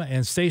home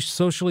and stay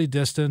socially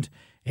distant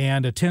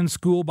and attend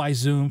school by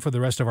Zoom for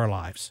the rest of our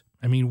lives.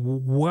 I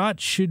mean,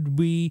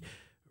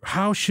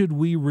 how should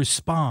we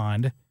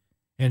respond,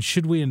 and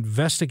should we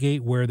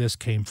investigate where this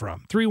came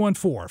from?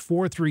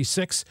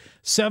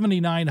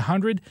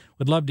 314-436-7900.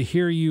 Would love to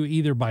hear you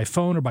either by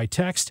phone or by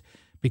text,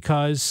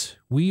 because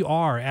we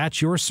are at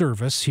your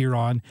service here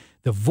on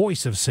the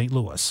Voice of St.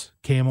 Louis,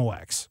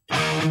 KMOX.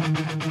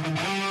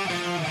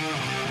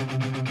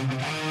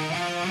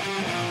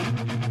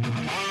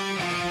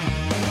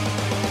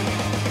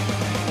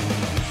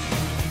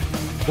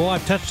 Well,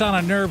 I've touched on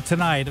a nerve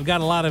tonight. I've got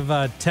a lot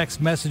of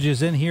text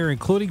messages in here,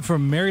 including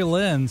from Mary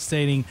Lynn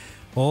stating,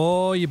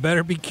 oh, you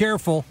better be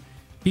careful.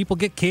 People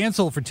get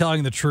canceled for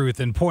telling the truth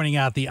and pointing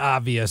out the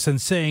obvious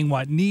and saying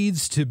what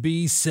needs to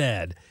be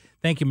said.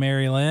 Thank you,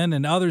 Mary Lynn.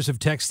 And others have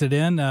texted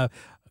in. A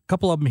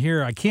couple of them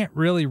here I can't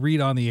really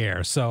read on the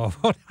air, so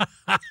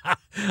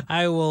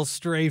I will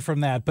stray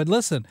from that. But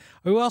listen,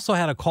 we also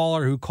had a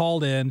caller who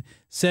called in,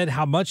 said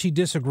how much he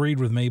disagreed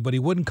with me, but he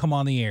wouldn't come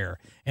on the air.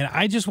 And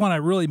I just want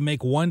to really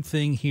make one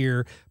thing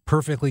here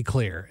perfectly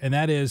clear, and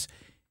that is,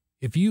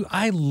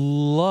 I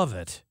love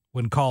it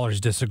when callers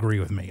disagree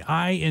with me.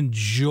 I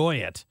enjoy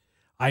it.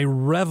 I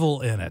revel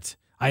in it.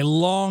 I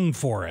long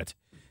for it.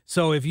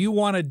 So if you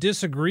want to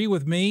disagree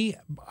with me,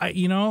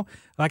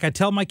 like I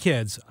tell my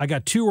kids, I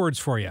got 2 words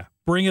for you.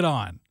 Bring it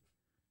on.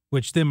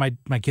 Which then my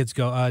kids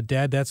go,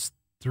 Dad, that's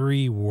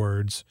 3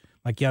 words.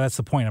 Like, yeah, that's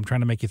the point. I'm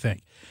trying to make you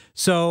think.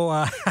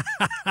 So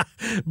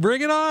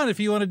bring it on if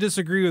you want to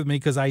disagree with me,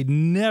 because I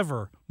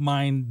never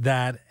mind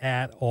that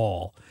at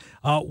all.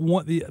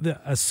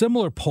 A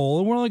similar poll,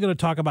 and we're only going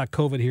to talk about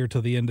COVID here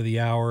till the end of the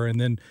hour, and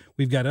then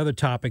we've got other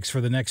topics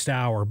for the next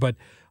hour. But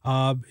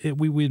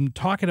we've been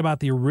talking about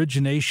the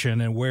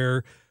origination and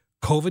where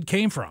COVID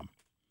came from.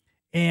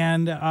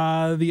 And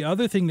the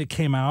other thing that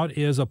came out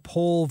is a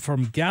poll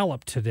from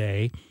Gallup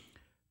today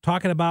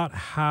talking about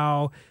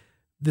how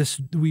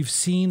we've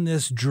seen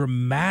this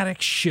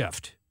dramatic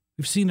shift.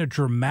 We've seen a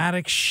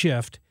dramatic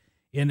shift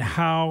in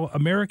how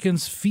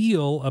Americans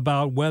feel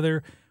about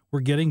whether we're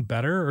getting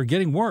better or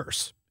getting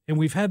worse. And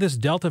we've had this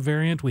Delta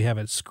variant. We have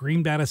it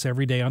screamed at us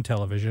every day on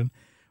television,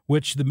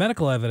 which the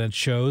medical evidence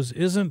shows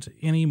isn't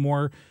any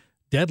more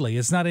deadly.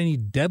 It's not any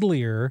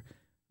deadlier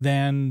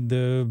than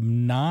the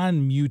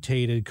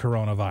non-mutated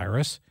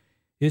coronavirus.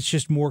 It's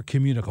just more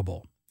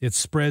communicable. It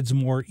spreads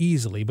more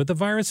easily. But the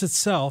virus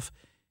itself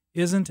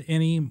isn't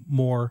any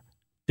more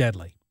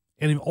deadly.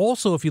 And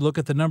also, if you look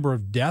at the number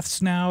of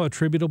deaths now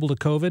attributable to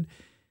COVID,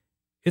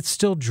 it's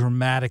still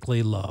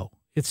dramatically low.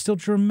 It's still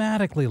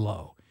dramatically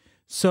low.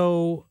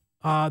 So,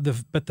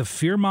 but the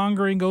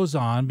fear-mongering goes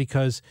on,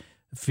 because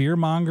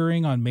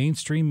fear-mongering on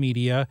mainstream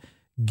media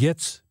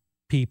gets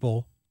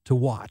people to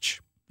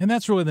watch. And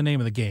that's really the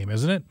name of the game,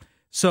 isn't it?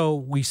 So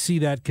we see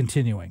that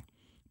continuing.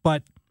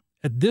 But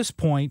at this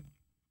point,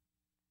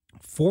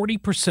 only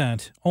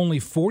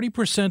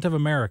 40% of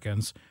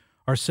Americans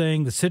are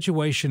saying the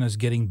situation is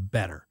getting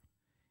better.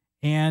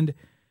 And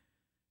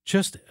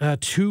just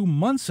 2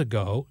 months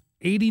ago,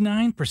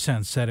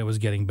 89% said it was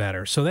getting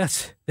better. So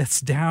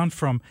that's down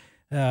from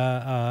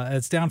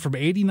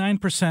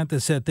 89%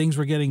 that said things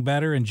were getting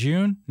better in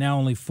June. Now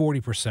only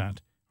 40%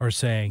 are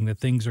saying that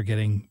things are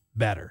getting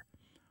better.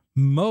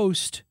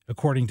 Most,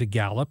 according to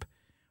Gallup,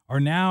 are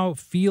now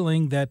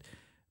feeling that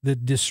the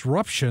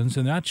disruptions,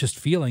 and not just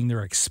feeling,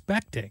 they're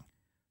expecting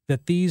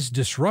that these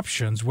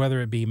disruptions,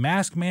 whether it be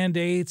mask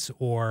mandates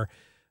or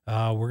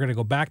we're going to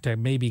go back to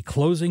maybe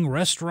closing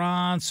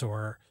restaurants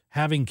or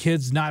having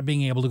kids not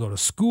being able to go to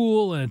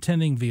school and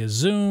attending via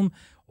Zoom,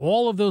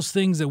 all of those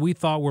things that we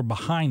thought were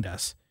behind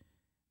us.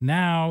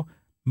 Now,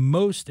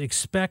 most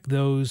expect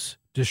those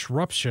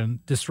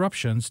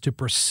disruptions to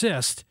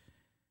persist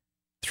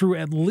through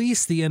at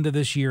least the end of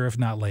this year, if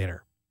not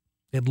later.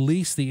 At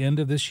least the end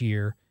of this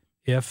year,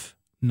 if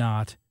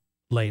not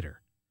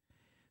later.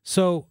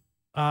 So,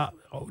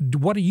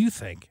 what do you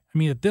think? I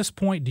mean, at this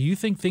point, do you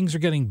think things are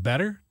getting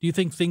better? Do you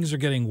think things are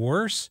getting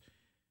worse?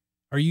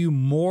 Are you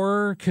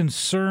more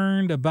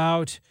concerned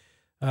about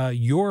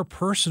your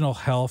personal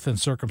health and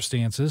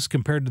circumstances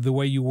compared to the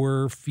way you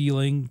were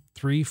feeling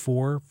 3,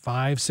 4,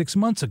 5, 6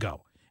 months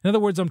ago? In other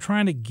words, I'm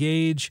trying to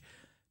gauge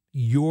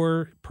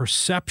your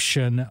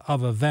perception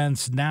of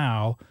events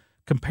now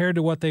compared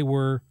to what they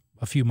were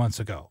a few months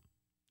ago.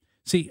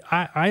 See,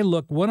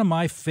 one of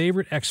my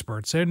favorite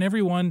experts, and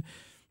everyone,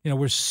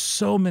 there's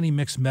so many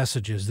mixed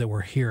messages that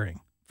we're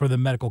hearing for the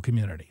medical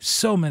community.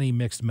 So many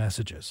mixed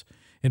messages.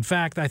 In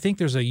fact, I think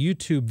there's a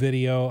YouTube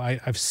video.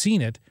 I've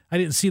seen it. I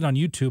didn't see it on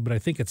YouTube, but I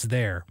think it's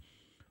there,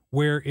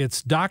 where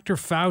it's Dr.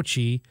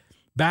 Fauci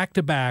back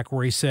to back,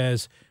 where he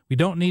says, we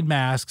don't need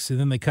masks. And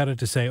then they cut it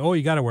to say, oh,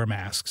 you got to wear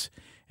masks.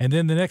 And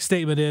then the next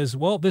statement is,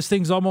 well, this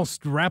thing's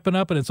almost wrapping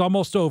up and it's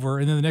almost over.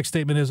 And then the next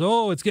statement is,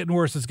 oh, it's getting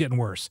worse. It's getting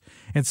worse.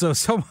 And so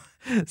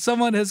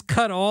someone has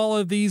cut all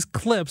of these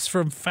clips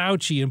from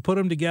Fauci and put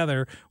them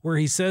together where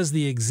he says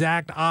the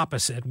exact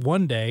opposite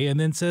one day and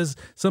then says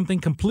something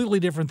completely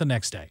different the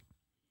next day.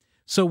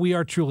 So we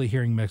are truly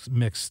hearing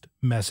mixed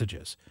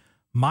messages.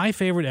 My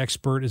favorite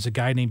expert is a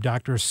guy named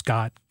Dr.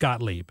 Scott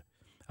Gottlieb.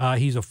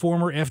 He's a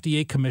former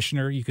FDA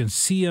commissioner. You can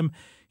see him.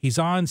 He's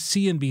on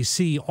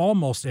CNBC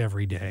almost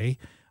every day.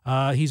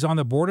 He's on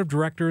the board of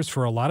directors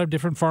for a lot of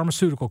different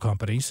pharmaceutical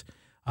companies.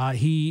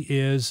 He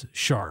is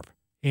sharp,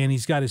 and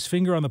he's got his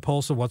finger on the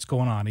pulse of what's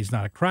going on. He's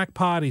not a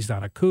crackpot. He's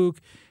not a kook.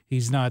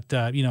 He's not,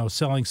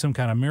 selling some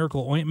kind of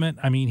miracle ointment.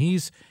 I mean,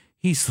 he's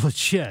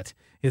legit.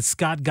 It's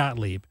Scott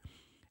Gottlieb.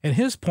 And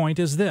his point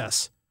is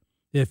this.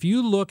 If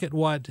you look at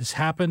what has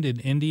happened in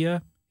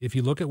India, if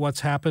you look at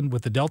what's happened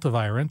with the Delta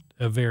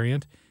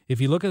variant,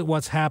 if you look at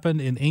what's happened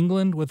in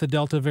England with the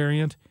Delta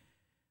variant,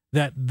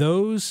 that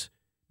those,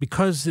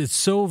 because it's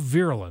so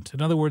virulent,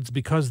 in other words,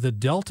 because the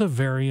Delta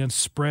variant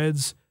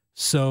spreads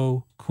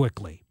so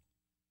quickly,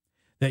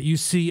 that you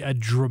see a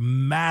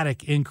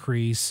dramatic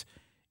increase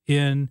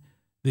in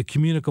the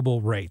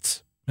communicable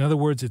rates. In other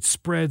words, it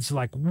spreads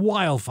like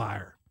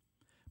wildfire.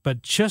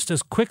 But just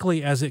as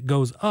quickly as it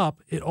goes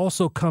up, it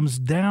also comes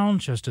down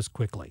just as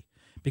quickly.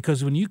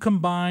 Because when you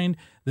combine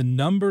the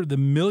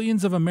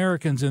millions of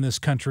Americans in this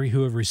country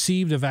who have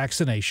received a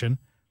vaccination,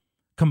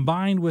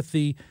 combined with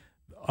the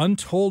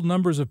untold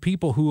numbers of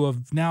people who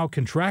have now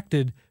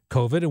contracted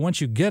COVID, and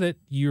once you get it,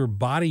 your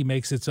body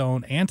makes its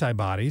own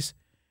antibodies.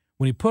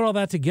 When you put all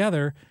that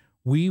together,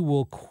 we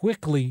will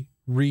quickly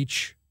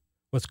reach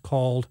what's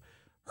called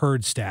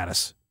herd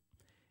status,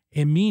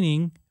 and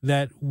meaning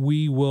that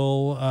we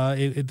will,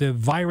 the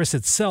virus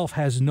itself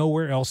has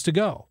nowhere else to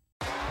go.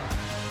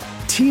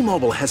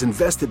 T-Mobile has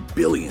invested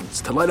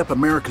billions to light up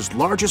America's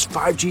largest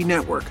 5G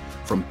network,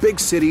 from big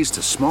cities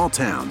to small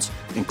towns,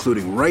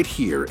 including right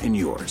here in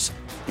yours.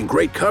 And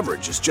great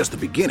coverage is just the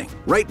beginning.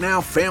 Right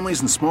now, families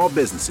and small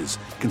businesses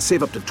can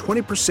save up to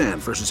 20%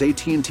 versus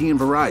AT&T and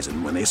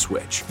Verizon when they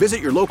switch.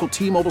 Visit your local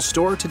T-Mobile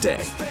store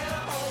today.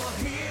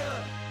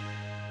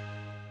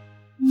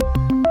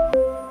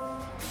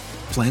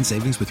 Plan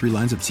savings with 3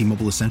 lines of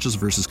T-Mobile Essentials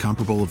versus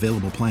comparable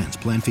available plans.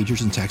 Plan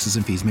features and taxes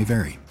and fees may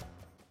vary.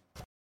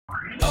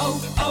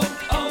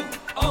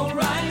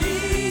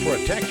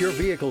 Protect your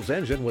vehicle's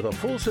engine with a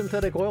full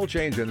synthetic oil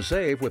change and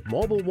save with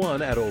Mobil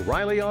 1 at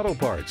O'Reilly Auto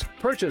Parts.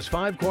 Purchase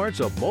 5 quarts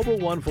of Mobil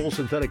 1 full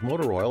synthetic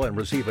motor oil and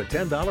receive a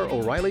 $10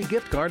 O'Reilly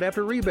gift card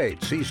after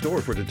rebate. See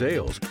store for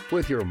details.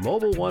 With your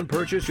Mobil 1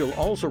 purchase, you'll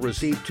also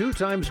receive 2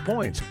 times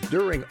points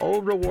during O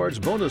Rewards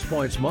Bonus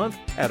Points Month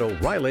at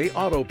O'Reilly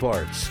Auto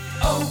Parts.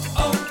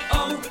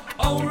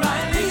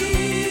 O'Reilly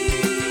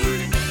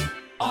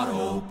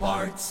Auto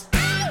Parts.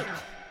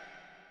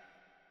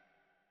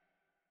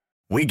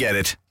 We get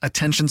it.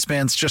 Attention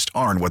spans just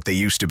aren't what they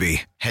used to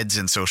be. Heads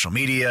in social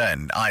media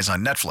and eyes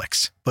on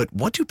Netflix. But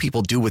what do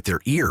people do with their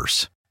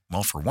ears?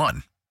 Well, for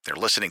one, they're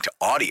listening to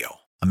audio.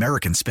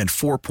 Americans spend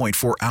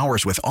 4.4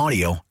 hours with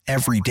audio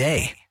every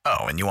day. Oh,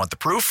 and you want the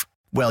proof?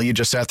 Well, you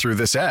just sat through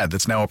this ad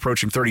that's now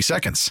approaching 30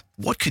 seconds.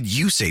 What could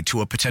you say to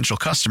a potential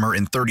customer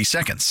in 30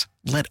 seconds?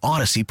 Let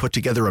Odyssey put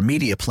together a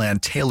media plan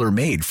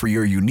tailor-made for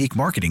your unique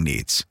marketing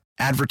needs.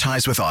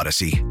 Advertise with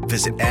Odyssey.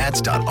 Visit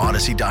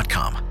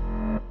ads.odyssey.com.